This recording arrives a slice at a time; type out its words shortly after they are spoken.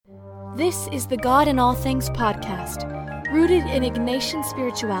This is the God in All Things podcast, rooted in Ignatian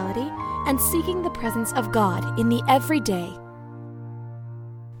spirituality and seeking the presence of God in the everyday.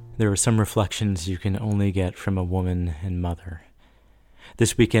 There are some reflections you can only get from a woman and mother.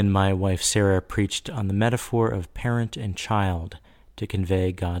 This weekend, my wife Sarah preached on the metaphor of parent and child to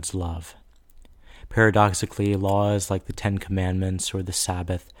convey God's love. Paradoxically, laws like the Ten Commandments or the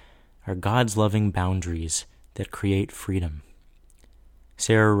Sabbath are God's loving boundaries that create freedom.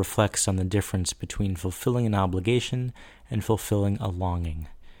 Sarah reflects on the difference between fulfilling an obligation and fulfilling a longing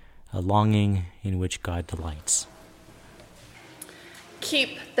in which God delights.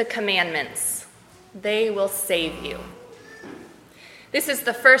 Keep the commandments. They will save you. This is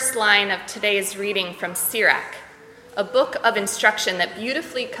the first line of today's reading from Sirach, a book of instruction that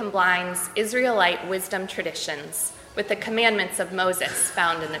beautifully combines Israelite wisdom traditions with the commandments of Moses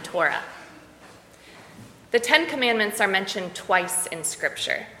found in the Torah. The Ten Commandments are mentioned twice in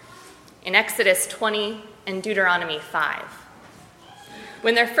Scripture, in Exodus 20 and Deuteronomy 5.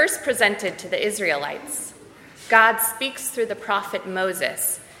 When they're first presented to the Israelites, God speaks through the prophet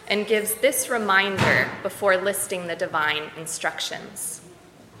Moses and gives this reminder before listing the divine instructions.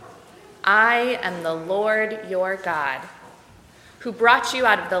 I am the Lord your God, who brought you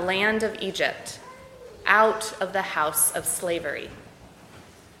out of the land of Egypt, out of the house of slavery.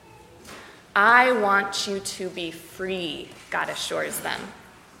 I want you to be free, God assures them.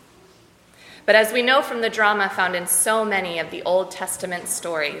 But as we know from the drama found in so many of the Old Testament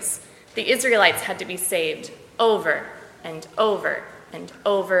stories, the Israelites had to be saved over and over and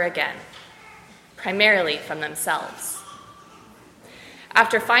over again, primarily from themselves.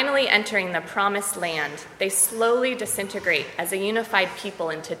 After finally entering the promised land, they slowly disintegrate as a unified people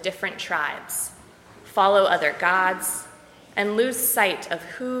into different tribes, follow other gods, and lose sight of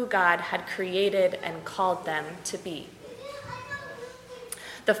who God had created and called them to be.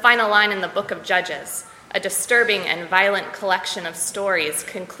 The final line in the book of Judges, a disturbing and violent collection of stories,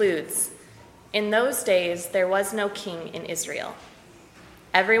 concludes, "In those days there was no king in Israel.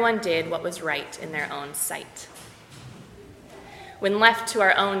 Everyone did what was right in their own sight." When left to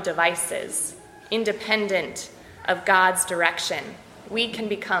our own devices, independent of God's direction, we can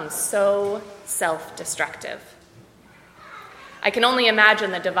become so self-destructive. I can only imagine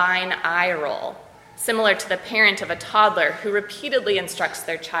the divine eye roll, similar to the parent of a toddler who repeatedly instructs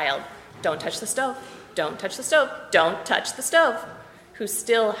their child, "Don't touch the stove, don't touch the stove, don't touch the stove," who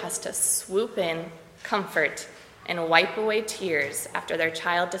still has to swoop in, comfort, and wipe away tears after their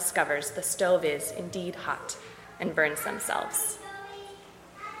child discovers the stove is indeed hot and burns themselves.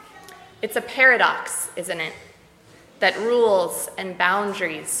 It's a paradox, isn't it, that rules and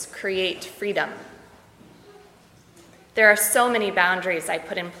boundaries create freedom. There are so many boundaries I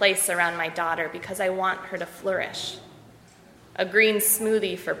put in place around my daughter because I want her to flourish. A green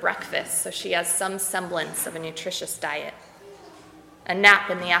smoothie for breakfast so she has some semblance of a nutritious diet. A nap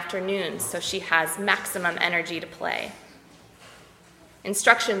in the afternoon so she has maximum energy to play.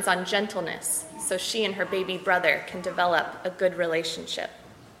 Instructions on gentleness so she and her baby brother can develop a good relationship.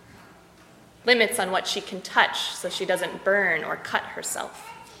 Limits on what she can touch so she doesn't burn or cut herself.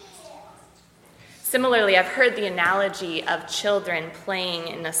 Similarly, I've heard the analogy of children playing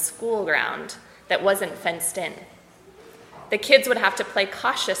in a school ground that wasn't fenced in. The kids would have to play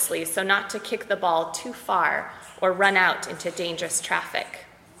cautiously so not to kick the ball too far or run out into dangerous traffic.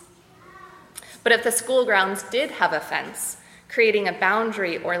 But if the school grounds did have a fence, creating a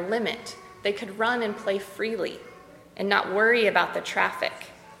boundary or limit, they could run and play freely and not worry about the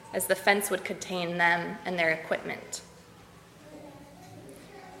traffic, as the fence would contain them and their equipment.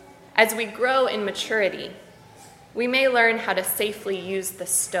 As we grow in maturity, we may learn how to safely use the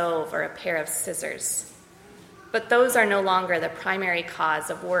stove or a pair of scissors, but those are no longer the primary cause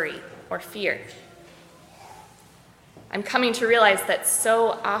of worry or fear. I'm coming to realize that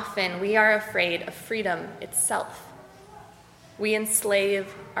so often we are afraid of freedom itself. We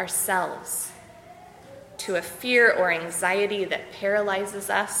enslave ourselves to a fear or anxiety that paralyzes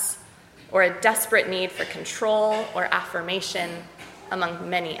us, or a desperate need for control or affirmation, among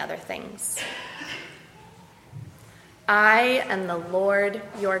many other things. I am the Lord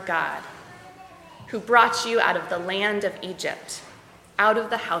your God, who brought you out of the land of Egypt, out of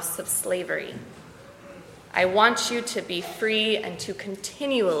the house of slavery. I want you to be free and to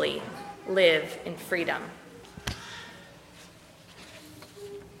continually live in freedom.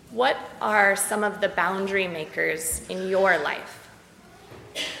 What are some of the boundary makers in your life?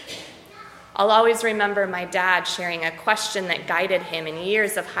 I'll always remember my dad sharing a question that guided him in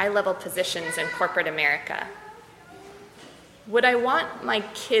years of high-level positions in corporate America. Would I want my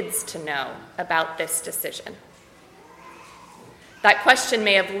kids to know about this decision? That question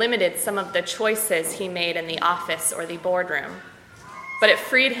may have limited some of the choices he made in the office or the boardroom, but it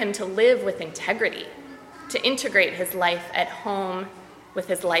freed him to live with integrity, to integrate his life at home with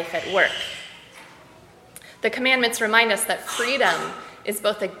his life at work. The commandments remind us that freedom is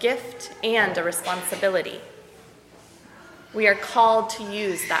both a gift and a responsibility. We are called to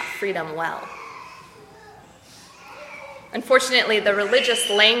use that freedom well. Unfortunately, the religious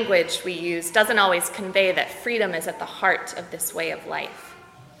language we use doesn't always convey that freedom is at the heart of this way of life.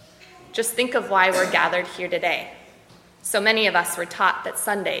 Just think of why we're gathered here today. So many of us were taught that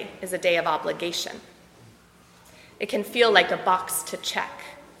Sunday is a day of obligation. It can feel like a box to check.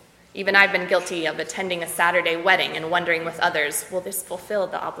 Even I've been guilty of attending a Saturday wedding and wondering with others, will this fulfill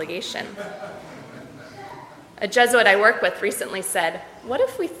the obligation? A Jesuit I work with recently said, what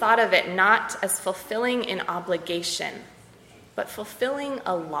if we thought of it not as fulfilling an obligation, but fulfilling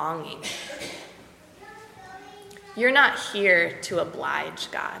a longing? You're not here to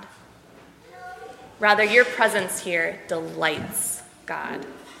oblige God. Rather, your presence here delights God.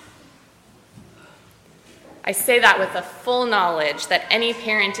 I say that with a full knowledge that any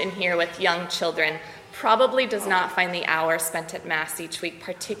parent in here with young children probably does not find the hour spent at Mass each week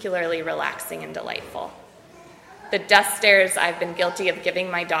particularly relaxing and delightful. The death stares I've been guilty of giving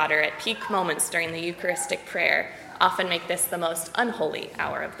my daughter at peak moments during the Eucharistic prayer often make this the most unholy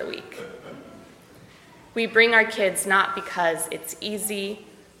hour of the week. We bring our kids not because it's easy,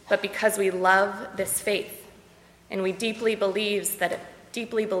 but because we love this faith, and we deeply believe that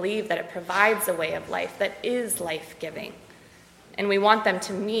it provides a way of life that is life-giving, and we want them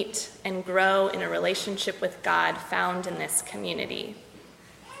to meet and grow in a relationship with God found in this community.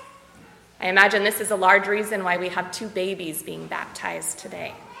 I imagine this is a large reason why we have 2 babies being baptized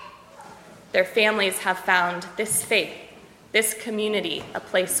today. Their families have found this faith, this community, a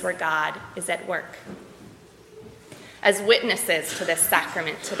place where God is at work. As witnesses to this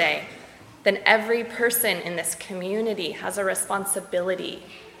sacrament today, then every person in this community has a responsibility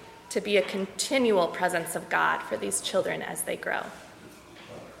to be a continual presence of God for these children as they grow.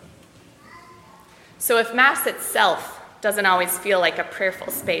 So if Mass itself doesn't always feel like a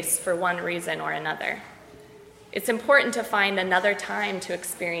prayerful space for one reason or another, it's important to find another time to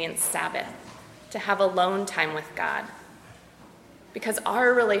experience Sabbath, to have alone time with God, because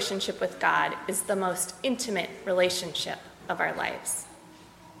our relationship with God is the most intimate relationship of our lives.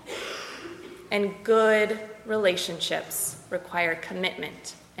 And good relationships require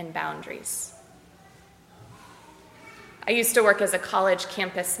commitment and boundaries. I used to work as a college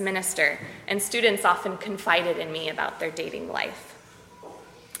campus minister, and students often confided in me about their dating life.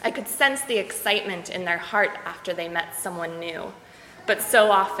 I could sense the excitement in their heart after they met someone new, but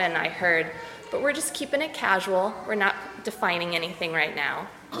so often I heard, but we're just keeping it casual, we're not defining anything right now.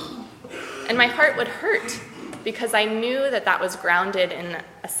 And my heart would hurt because I knew that that was grounded in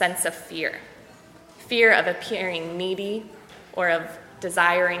a sense of fear. Fear of appearing needy or of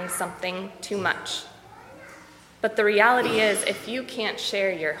desiring something too much. But the reality is, if you can't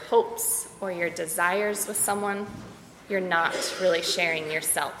share your hopes or your desires with someone, you're not really sharing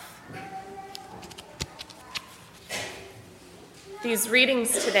yourself. These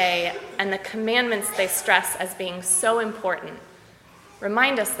readings today and the commandments they stress as being so important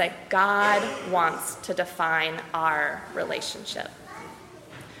remind us that God wants to define our relationship.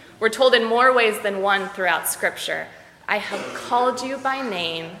 We're told in more ways than one throughout Scripture, I have called you by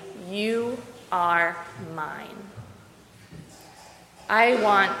name, you are mine. I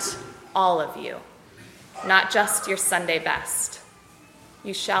want all of you, not just your Sunday best.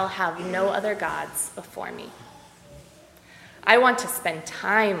 You shall have no other gods before me. I want to spend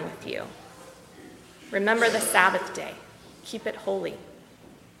time with you. Remember the Sabbath day. Keep it holy.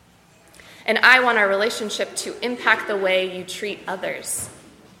 And I want our relationship to impact the way you treat others.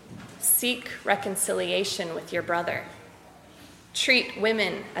 Seek reconciliation with your brother. Treat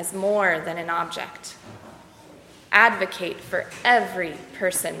women as more than an object. Advocate for every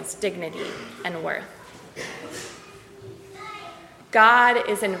person's dignity and worth. God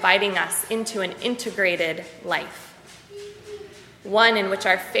is inviting us into an integrated life, one in which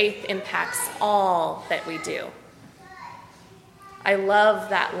our faith impacts all that we do. I love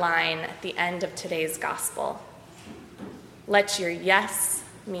that line at the end of today's gospel. Let your yes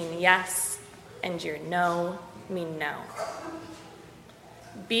mean yes, and your no mean no.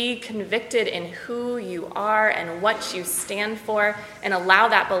 Be convicted in who you are and what you stand for, and allow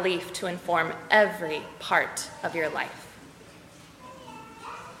that belief to inform every part of your life.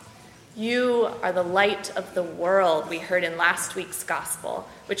 You are the light of the world, we heard in last week's gospel,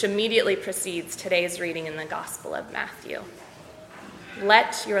 which immediately precedes today's reading in the Gospel of Matthew.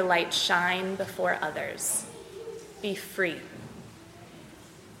 Let your light shine before others. Be free.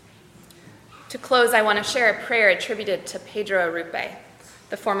 To close, I want to share a prayer attributed to Pedro Arrupe,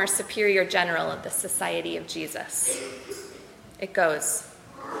 the former Superior General of the Society of Jesus. It goes,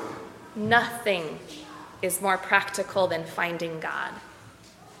 "Nothing is more practical than finding God,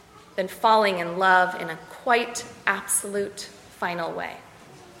 than falling in love in a quite absolute final way.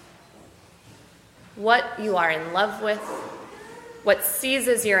 What you are in love with, what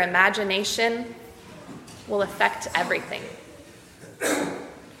seizes your imagination, will affect everything.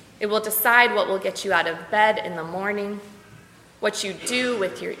 It will decide what will get you out of bed in the morning, what you do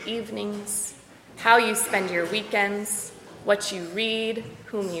with your evenings, how you spend your weekends, what you read,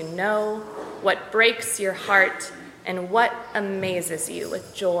 whom you know, what breaks your heart, and what amazes you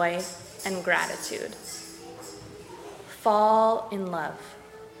with joy and gratitude. Fall in love,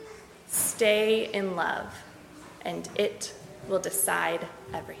 stay in love, and it will decide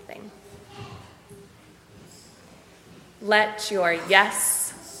everything. Let your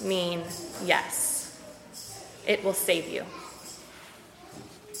yes mean yes. It will save you.